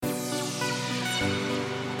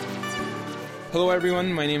Hello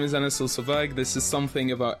everyone, my name is Anas Al-Savag. This is Something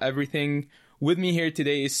About Everything. With me here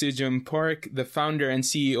today is Sejun Park, the founder and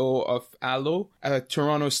CEO of Alo, a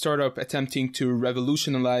Toronto startup attempting to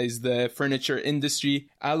revolutionize the furniture industry.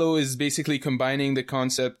 Alo is basically combining the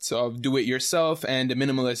concepts of do-it-yourself and a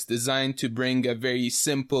minimalist design to bring a very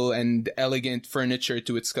simple and elegant furniture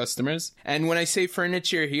to its customers. And when I say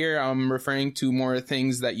furniture here, I'm referring to more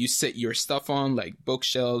things that you sit your stuff on, like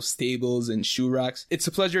bookshelves, tables, and shoe racks. It's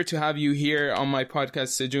a pleasure to have you here on my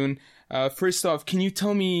podcast, Sejun. First off, can you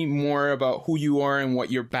tell me more about who you are and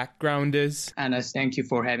what your background is? Anas, thank you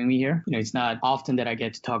for having me here. It's not often that I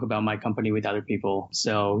get to talk about my company with other people.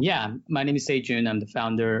 So yeah, my name is Sejun. I'm the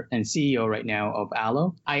founder and CEO right now of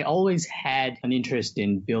Alo. I always had an interest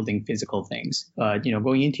in building physical things. But,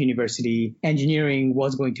 going into university, engineering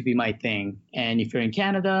was going to be my thing. And if you're in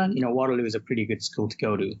Canada, Waterloo is a pretty good school to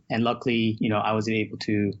go to. And luckily, I was able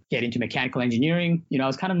to get into mechanical engineering. I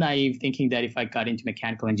was kind of naive thinking that if I got into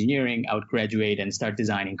mechanical engineering, I would graduate and start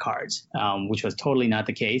designing cars, which was totally not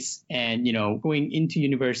the case. And, going into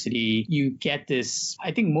university, you get this,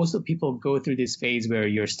 I think most of the people go through this phase where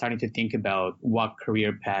you're starting to think about what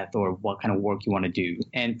career path or what kind of work you want to do.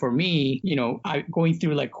 And for me, going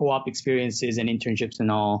through like co-op experiences and internships and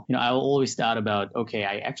all, I always thought about, okay,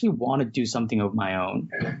 I actually want to do something of my own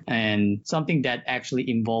and something that actually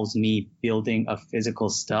involves me building a physical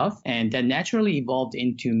stuff. And that naturally evolved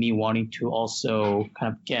into me wanting to also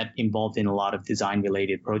kind of get involved in a lot of design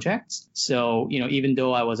related projects. So, even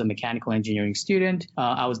though I was a mechanical engineering student,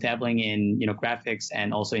 I was dabbling in, graphics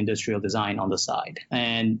and also industrial design on the side.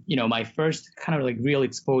 And, my first kind of like real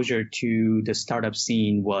exposure to the startup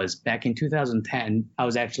scene was back in 2010. I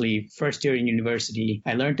was actually first year in university.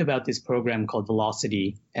 I learned about this program called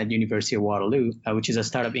Velocity at University of Waterloo, which is a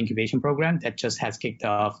startup incubation program that just has kicked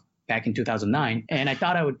off back in 2009. And I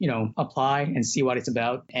thought I would, apply and see what it's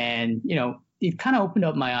about. And, it kind of opened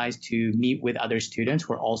up my eyes to meet with other students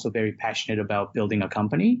who are also very passionate about building a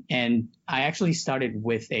company. And I actually started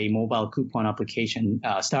with a mobile coupon application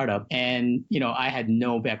startup. And, I had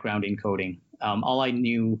no background in coding. All I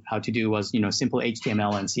knew how to do was, simple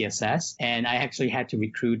HTML and CSS. And I actually had to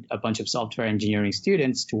recruit a bunch of software engineering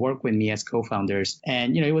students to work with me as co-founders.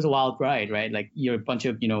 And, it was a wild ride, right? Like you're a bunch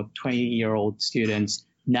of, 20-year-old students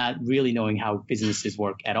not really knowing how businesses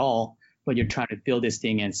work at all. But you're trying to build this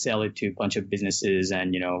thing and sell it to a bunch of businesses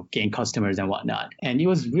and, gain customers and whatnot. And it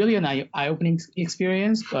was really an eye-opening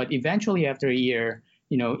experience. But eventually after a year,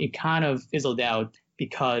 it kind of fizzled out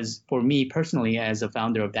because for me personally, as a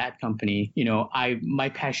founder of that company, my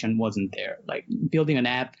passion wasn't there. Like building an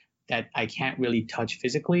app that I can't really touch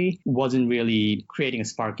physically wasn't really creating a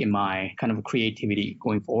spark in my kind of creativity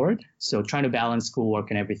going forward. So trying to balance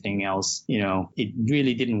schoolwork and everything else, it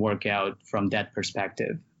really didn't work out from that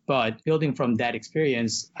perspective. But building from that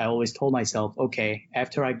experience, I always told myself, okay,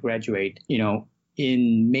 after I graduate,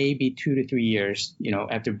 in maybe 2 to 3 years,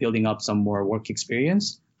 after building up some more work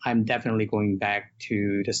experience, I'm definitely going back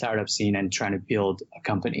to the startup scene and trying to build a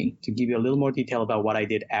company. To give you a little more detail about what I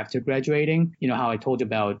did after graduating, how I told you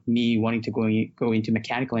about me wanting to go into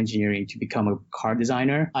mechanical engineering to become a car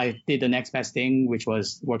designer. I did the next best thing, which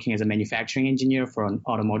was working as a manufacturing engineer for an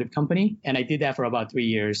automotive company. And I did that for about 3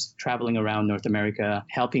 years, traveling around North America,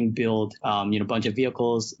 helping build, a bunch of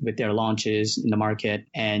vehicles with their launches in the market.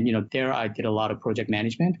 And, there I did a lot of project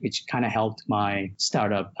management, which kind of helped my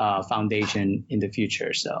startup foundation in the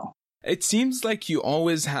future. So. It seems like you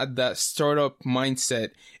always had that startup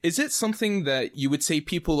mindset. Is it something that you would say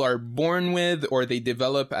people are born with or they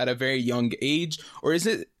develop at a very young age? Or is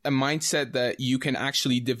it a mindset that you can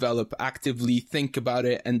actually develop, actively think about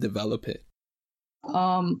it and develop it?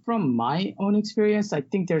 From my own experience, I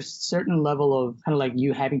think there's a certain level of kind of like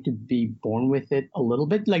you having to be born with it a little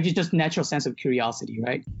bit, like just natural sense of curiosity,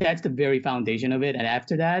 right? That's the very foundation of it. And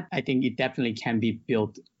after that, I think it definitely can be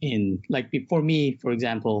built in. Like for me, for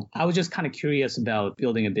example, I was just kind of curious about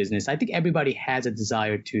building a business. I think everybody has a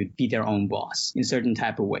desire to be their own boss in certain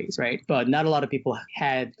type of ways, right? But not a lot of people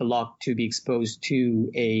had the luck to be exposed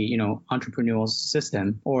to a, entrepreneurial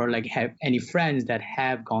system or like have any friends that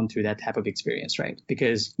have gone through that type of experience, right?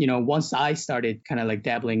 Because, once I started kind of like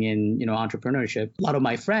dabbling in, entrepreneurship, a lot of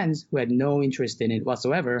my friends who had no interest in it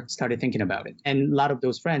whatsoever started thinking about it. And a lot of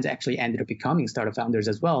those friends actually ended up becoming startup founders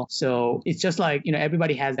as well. So it's just like,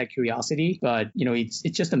 everybody has that curiosity, but, it's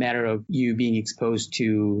just a matter of you being exposed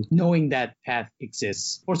to knowing that path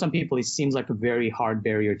exists. For some people, it seems like a very hard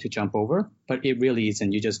barrier to jump over, but it really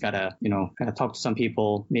isn't. You just gotta, kind of talk to some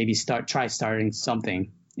people, maybe try starting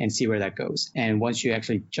something and see where that goes. And once you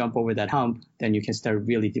actually jump over that hump, then you can start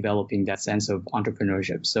really developing that sense of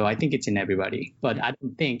entrepreneurship. So I think it's in everybody, but I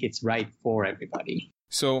don't think it's right for everybody.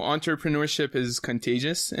 So entrepreneurship is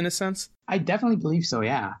contagious in a sense? I definitely believe so,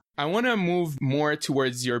 yeah. I want to move more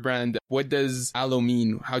towards your brand. What does Alo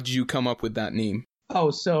mean? How did you come up with that name? Oh,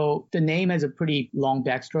 so the name has a pretty long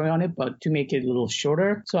backstory on it, but to make it a little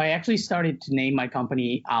shorter. So I actually started to name my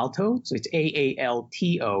company Aalto. So it's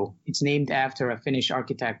Aalto. It's named after a Finnish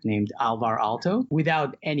architect named Alvar Aalto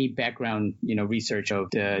without any background, research of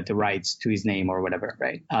the rights to his name or whatever,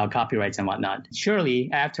 right? Copyrights and whatnot.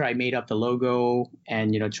 Surely after I made up the logo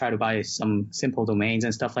and, try to buy some simple domains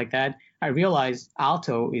and stuff like that, I realized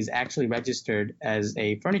Aalto is actually registered as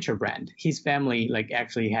a furniture brand. His family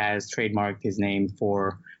actually has trademarked his name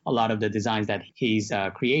for a lot of the designs that he's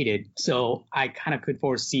created. So I kind of could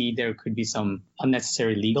foresee there could be some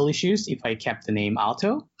unnecessary legal issues if I kept the name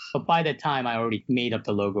Aalto. But by that time, I already made up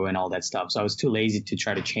the logo and all that stuff. So I was too lazy to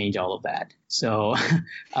try to change all of that. So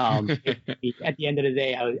at the end of the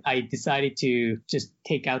day, I decided to just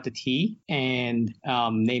take out the T and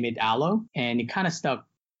name it Alo. And it kind of stuck.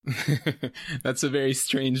 That's a very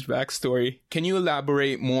strange backstory. Can you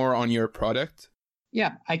elaborate more on your product?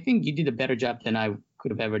 Yeah, I think you did a better job than I could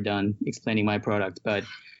have ever done explaining my product. But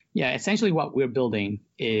yeah, essentially what we're building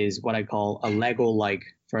is what I call a Lego-like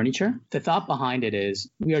furniture. The thought behind it is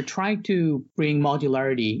we are trying to bring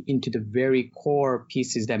modularity into the very core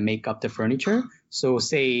pieces that make up the furniture. So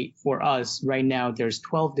say for us right now, there's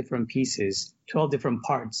 12 different pieces, 12 different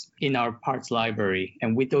parts in our parts library.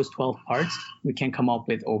 And with those 12 parts, we can come up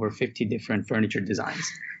with over 50 different furniture designs.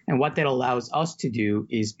 And what that allows us to do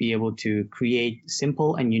is be able to create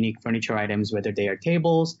simple and unique furniture items, whether they are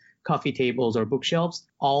tables, coffee tables, or bookshelves,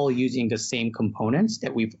 all using the same components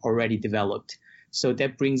that we've already developed. So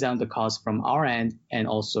that brings down the cost from our end and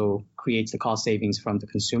also creates the cost savings from the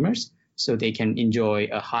consumers, so they can enjoy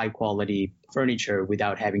a high quality furniture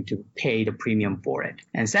without having to pay the premium for it.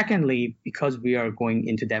 And secondly, because we are going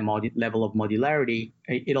into that level of modularity,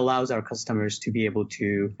 it allows our customers to be able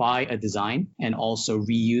to buy a design and also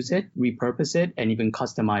reuse it, repurpose it, and even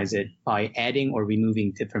customize it by adding or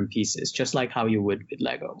removing different pieces, just like how you would with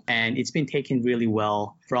Lego. And it's been taken really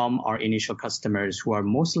well from our initial customers who are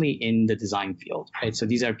mostly in the design field, right? So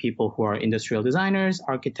these are people who are industrial designers,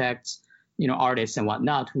 architects, artists and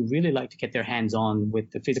whatnot, who really like to get their hands on with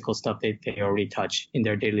the physical stuff that they already touch in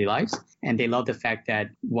their daily lives. And they love the fact that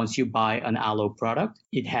once you buy an Alo product,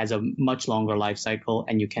 it has a much longer life cycle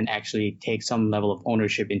and you can actually take some level of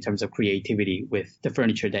ownership in terms of creativity with the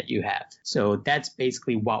furniture that you have. So that's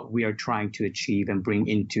basically what we are trying to achieve and bring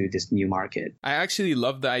into this new market. I actually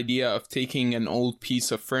love the idea of taking an old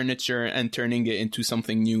piece of furniture and turning it into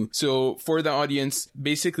something new. So for the audience,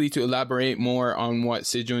 basically to elaborate more on what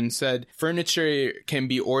Sejun said, furniture can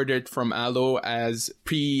be ordered from Alo as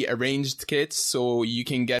pre-arranged kits, so you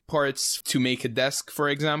can get parts to make a desk, for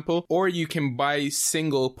example, or you can buy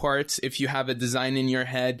single parts if you have a design in your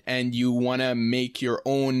head and you want to make your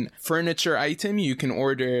own furniture item. You can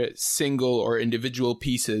order single or individual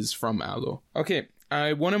pieces from Alo. Okay.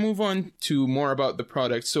 I want to move on to more about the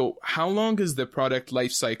product. So how long is the product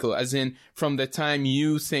life cycle, as in from the time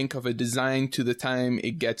you think of a design to the time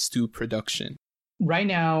it gets to production? Right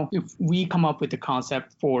now, if we come up with the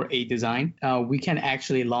concept for a design, we can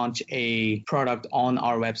actually launch a product on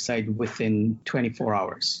our website within 24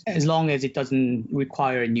 hours, as long as it doesn't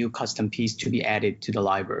require a new custom piece to be added to the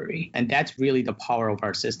library. And that's really the power of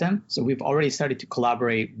our system. So we've already started to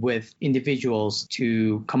collaborate with individuals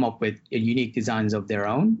to come up with unique designs of their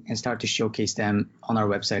own and start to showcase them on our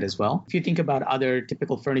website as well. If you think about other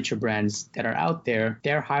typical furniture brands that are out there,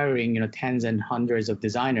 they're hiring, tens and hundreds of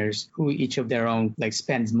designers who each of their own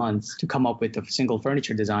spends months to come up with a single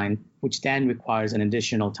furniture design, which then requires an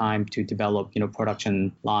additional time to develop,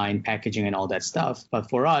 production line, packaging, and all that stuff. But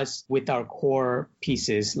for us, with our core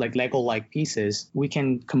pieces, like Lego-like pieces, we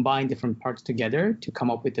can combine different parts together to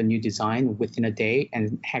come up with a new design within a day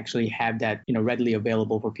and actually have that, readily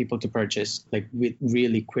available for people to purchase, with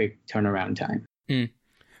really quick turnaround time.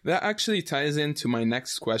 That actually ties into my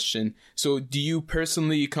next question. So do you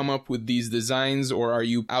personally come up with these designs, or are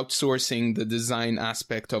you outsourcing the design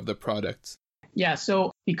aspect of the product? Yeah,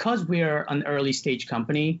 so because we're an early stage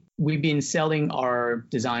company, we've been selling our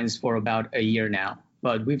designs for about a year now.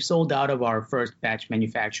 But we've sold out of our first batch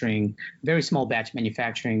manufacturing, very small batch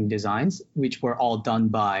manufacturing designs, which were all done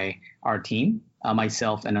by our team,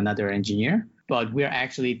 myself and another engineer. But we're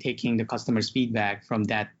actually taking the customer's feedback from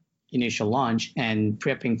that initial launch and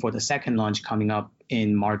prepping for the second launch coming up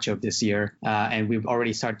in March of this year. And we've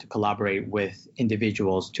already started to collaborate with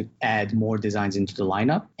individuals to add more designs into the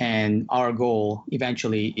lineup. And our goal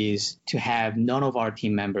eventually is to have none of our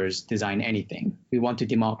team members design anything. We want to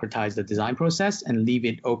democratize the design process and leave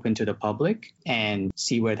it open to the public and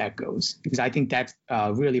see where that goes. Because I think that's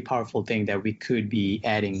a really powerful thing that we could be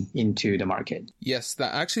adding into the market. Yes,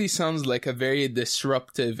 that actually sounds like a very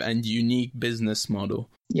disruptive and unique business model.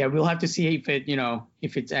 Yeah, we'll have to see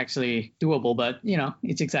if it's actually doable, but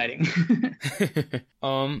it's exciting.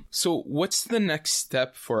 So what's the next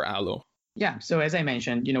step for Allo? Yeah. So as I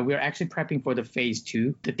mentioned, we're actually prepping for the phase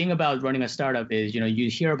 2. The thing about running a startup is, you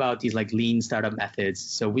hear about these like lean startup methods.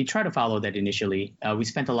 So we try to follow that initially. We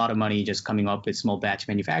spent a lot of money just coming up with small batch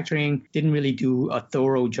manufacturing. Didn't really do a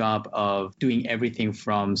thorough job of doing everything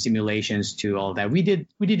from simulations to all that. We did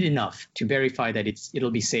enough to verify that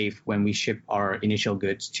it'll be safe when we ship our initial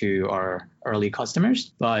goods to our early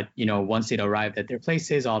customers. But, once it arrived at their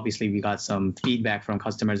places, obviously we got some feedback from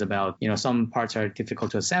customers about, some parts are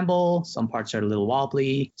difficult to assemble, some parts are a little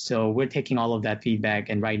wobbly. So we're taking all of that feedback.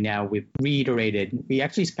 And right now we've reiterated. We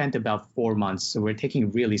actually spent about 4 months. So we're taking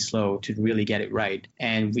it really slow to really get it right.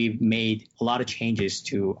 And we've made a lot of changes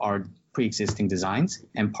to our pre-existing designs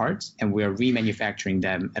and parts, and we're remanufacturing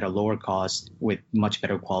them at a lower cost with much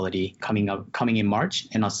better quality coming in March.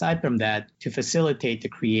 And aside from that, to facilitate the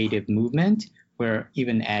creative movement, we're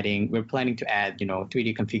planning to add,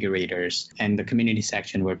 3D configurators and the community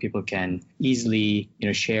section where people can easily,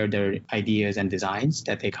 share their ideas and designs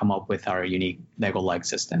that they come up with our unique Lego-like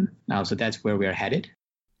system. So that's where we're headed.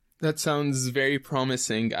 That sounds very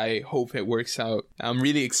promising. I hope it works out. I'm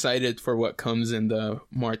really excited for what comes in the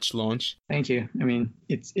March launch. Thank you. I mean,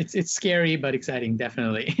 it's scary, but exciting,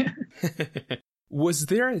 definitely. Was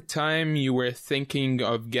there a time you were thinking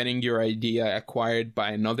of getting your idea acquired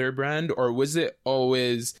by another brand, or was it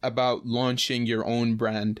always about launching your own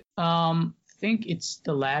brand? I think it's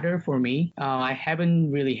the latter for me. I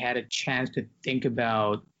haven't really had a chance to think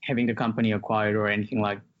about having the company acquired or anything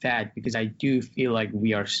like that, because I do feel like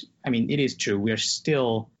it is true. We are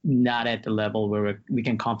still not at the level where we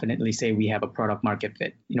can confidently say we have a product market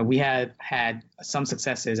fit. We have had some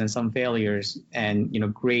successes and some failures and,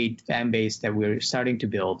 great fan base that we're starting to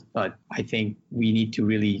build. But I think we need to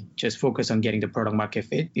really just focus on getting the product market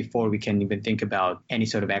fit before we can even think about any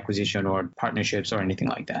sort of acquisition or partnerships or anything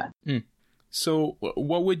like that. So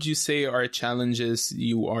what would you say are challenges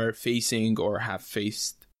you are facing or have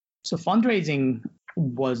faced? So fundraising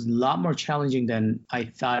was a lot more challenging than I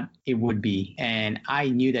thought it would be. And I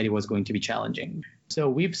knew that it was going to be challenging. So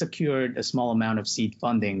we've secured a small amount of seed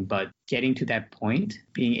funding, but getting to that point,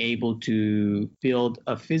 being able to build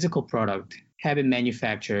a physical product, have it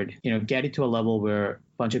manufactured, get it to a level where a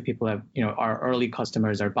bunch of people have, our early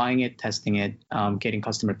customers are buying it, testing it, getting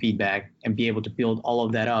customer feedback, and be able to build all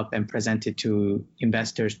of that up and present it to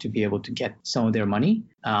investors to be able to get some of their money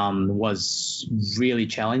was really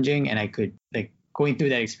challenging. And going through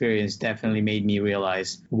that experience definitely made me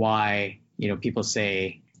realize why, people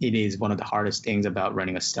say it is one of the hardest things about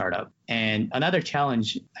running a startup. And another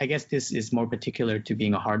challenge, I guess this is more particular to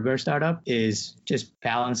being a hardware startup, is just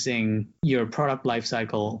balancing your product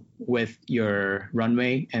lifecycle with your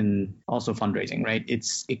runway and also fundraising, right?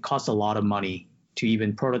 It costs a lot of money to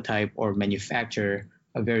even prototype or manufacture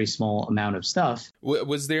a very small amount of stuff.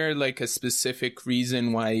 Was there like a specific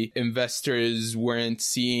reason why investors weren't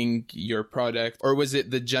seeing your product, or was it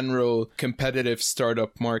the general competitive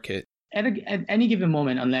startup market? At any given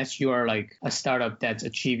moment, unless you are like a startup that's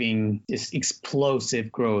achieving this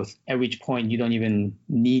explosive growth, at which point you don't even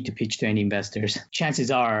need to pitch to any investors,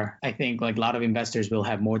 chances are, I think like a lot of investors will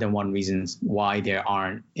have more than one reasons why they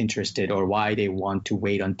aren't interested or why they want to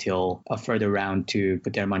wait until a further round to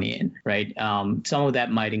put their money in, right? Some of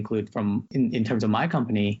that might include in terms of my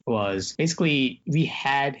company was basically we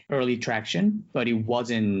had early traction, but it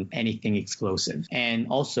wasn't anything explosive. And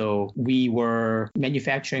also we were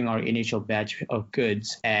manufacturing our initial batch of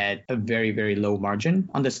goods at a very, very low margin,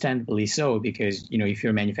 understandably so, because, if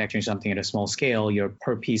you're manufacturing something at a small scale, your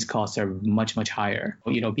per piece costs are much, much higher.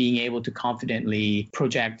 Being able to confidently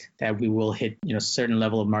project that we will hit, certain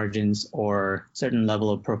level of margins or certain level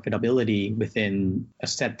of profitability within a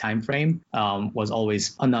set time frame was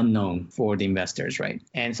always an unknown for the investors, right?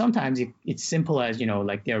 And sometimes it's simple as,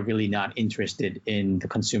 like they're really not interested in the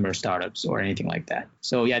consumer startups or anything like that.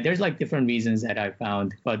 So yeah, there's like different reasons that I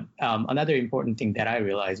found, but Another important thing that I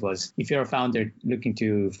realized was if you're a founder looking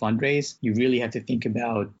to fundraise, you really have to think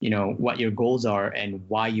about, what your goals are and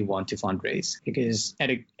why you want to fundraise. Because at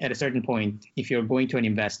a certain point, if you're going to an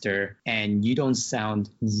investor and you don't sound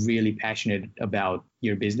really passionate about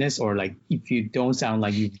your business, or like if you don't sound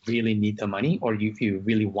like you really need the money or if you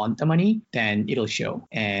really want the money, then it'll show.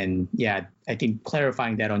 And yeah, I think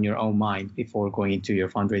clarifying that on your own mind before going into your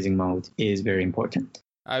fundraising mode is very important.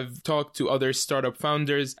 I've talked to other startup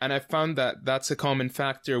founders, and I've found that that's a common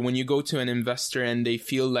factor when you go to an investor and they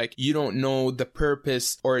feel like you don't know the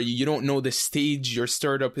purpose or you don't know the stage your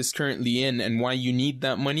startup is currently in and why you need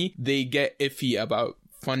that money. They get iffy about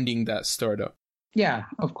funding that startup. Yeah,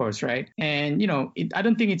 of course, right? And, I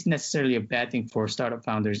don't think it's necessarily a bad thing for startup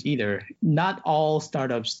founders either. Not all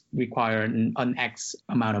startups require an X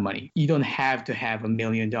amount of money. You don't have to have $1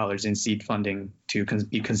 million in seed funding to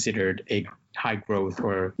be considered a high growth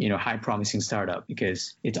or, high promising startup,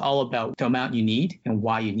 because it's all about the amount you need and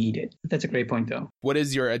why you need it. That's a great point, though. What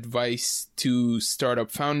is your advice to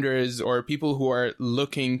startup founders or people who are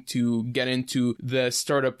looking to get into the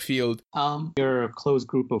startup field? Your close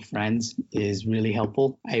group of friends is really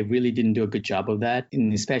helpful. I really didn't do a good job of that.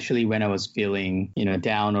 And especially when I was feeling,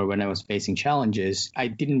 down or when I was facing challenges, I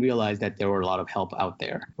didn't realize that there were a lot of help out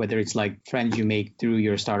there, whether it's like friends you make through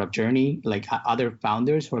your startup journey, like other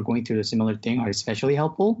founders who are going through a similar thing are especially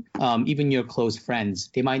helpful. Even your close friends,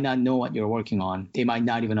 they might not know what you're working on. They might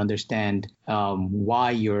not even understand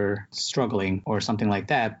why you're struggling or something like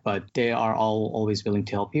that, but they are always willing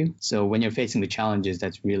to help you. So when you're facing the challenges,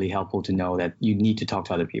 that's really helpful to know that you need to talk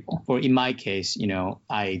to other people. Or in my case,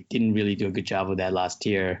 I didn't really do a good job of that last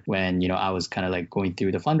year when, I was kind of like going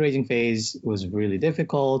through the fundraising phase. It was really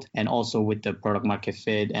difficult. And also with the product market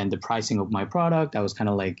fit and the pricing of my product, I was kind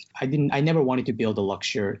of like, I never wanted to build a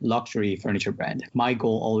luxury furniture brand. My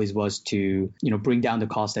goal always was to, bring down the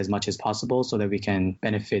cost as much as possible so that we can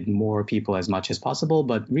benefit more people as much as possible,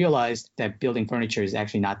 but realized that building furniture is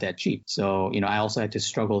actually not that cheap. So, I also had to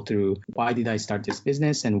struggle through why did I start this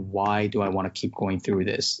business and why do I want to keep going through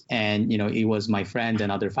this? And, it was my friend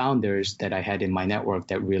and other founders that I had in my network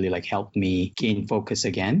that really helped me gain focus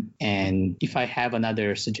again. And if I have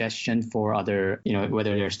another suggestion for other,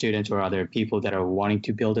 whether they're students or other people that are wanting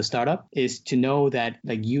to build a startup, is to know that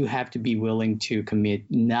you have to be willing to commit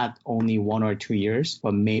not only 1 or 2 years,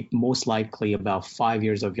 but most likely about 5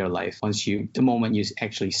 years of your life the moment you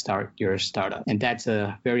actually start your startup. And that's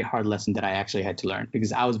a very hard lesson that I actually had to learn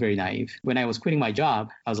because I was very naive. When I was quitting my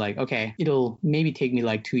job, I was like, okay, it'll maybe take me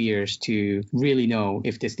 2 years to really know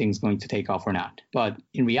if this thing's going to take off or not. But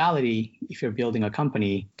in reality, if you're building a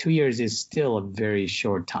company, 2 years is still a very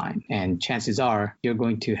short time. And chances are you're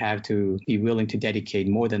going to have to be willing to dedicate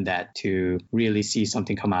more than that to really see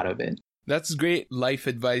something come out of it. That's great life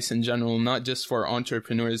advice in general, not just for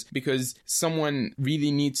entrepreneurs, because someone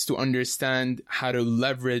really needs to understand how to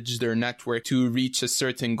leverage their network to reach a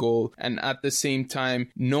certain goal and at the same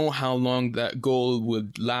time know how long that goal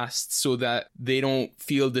would last so that they don't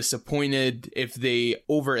feel disappointed if they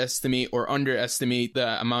overestimate or underestimate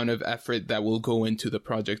the amount of effort that will go into the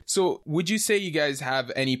project. So would you say you guys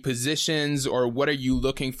have any positions or what are you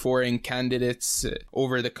looking for in candidates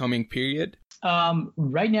over the coming period?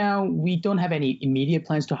 Right now, we don't have any immediate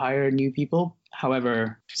plans to hire new people.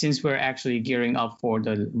 However, since we're actually gearing up for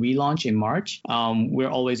the relaunch in March, we're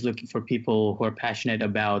always looking for people who are passionate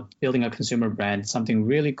about building a consumer brand, something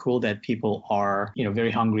really cool that people are,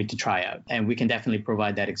 very hungry to try out. And we can definitely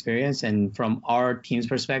provide that experience. And from our team's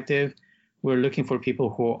perspective, we're looking for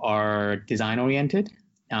people who are design oriented.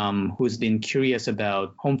 Who's been curious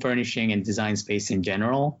about home furnishing and design space in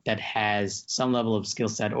general, that has some level of skill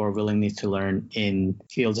set or willingness to learn in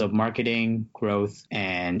fields of marketing, growth,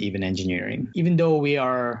 and even engineering. Even though we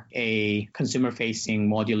are a consumer-facing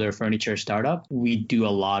modular furniture startup, we do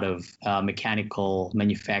a lot of mechanical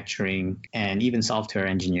manufacturing and even software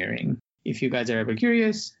engineering. If you guys are ever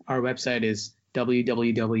curious, our website is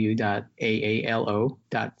www.aalo.co.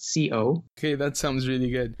 Okay, that sounds really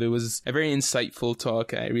good. It was a very insightful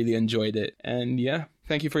talk. I really enjoyed it. And yeah,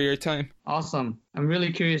 thank you for your time. Awesome. I'm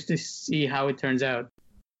really curious to see how it turns out.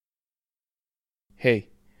 Hey,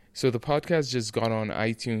 so the podcast just got on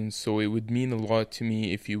iTunes, so it would mean a lot to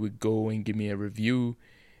me if you would go and give me a review.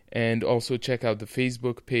 And also check out the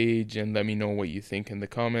Facebook page and let me know what you think in the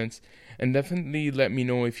comments. And definitely let me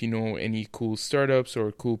know if you know any cool startups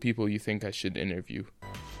or cool people you think I should interview.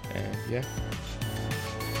 And yeah.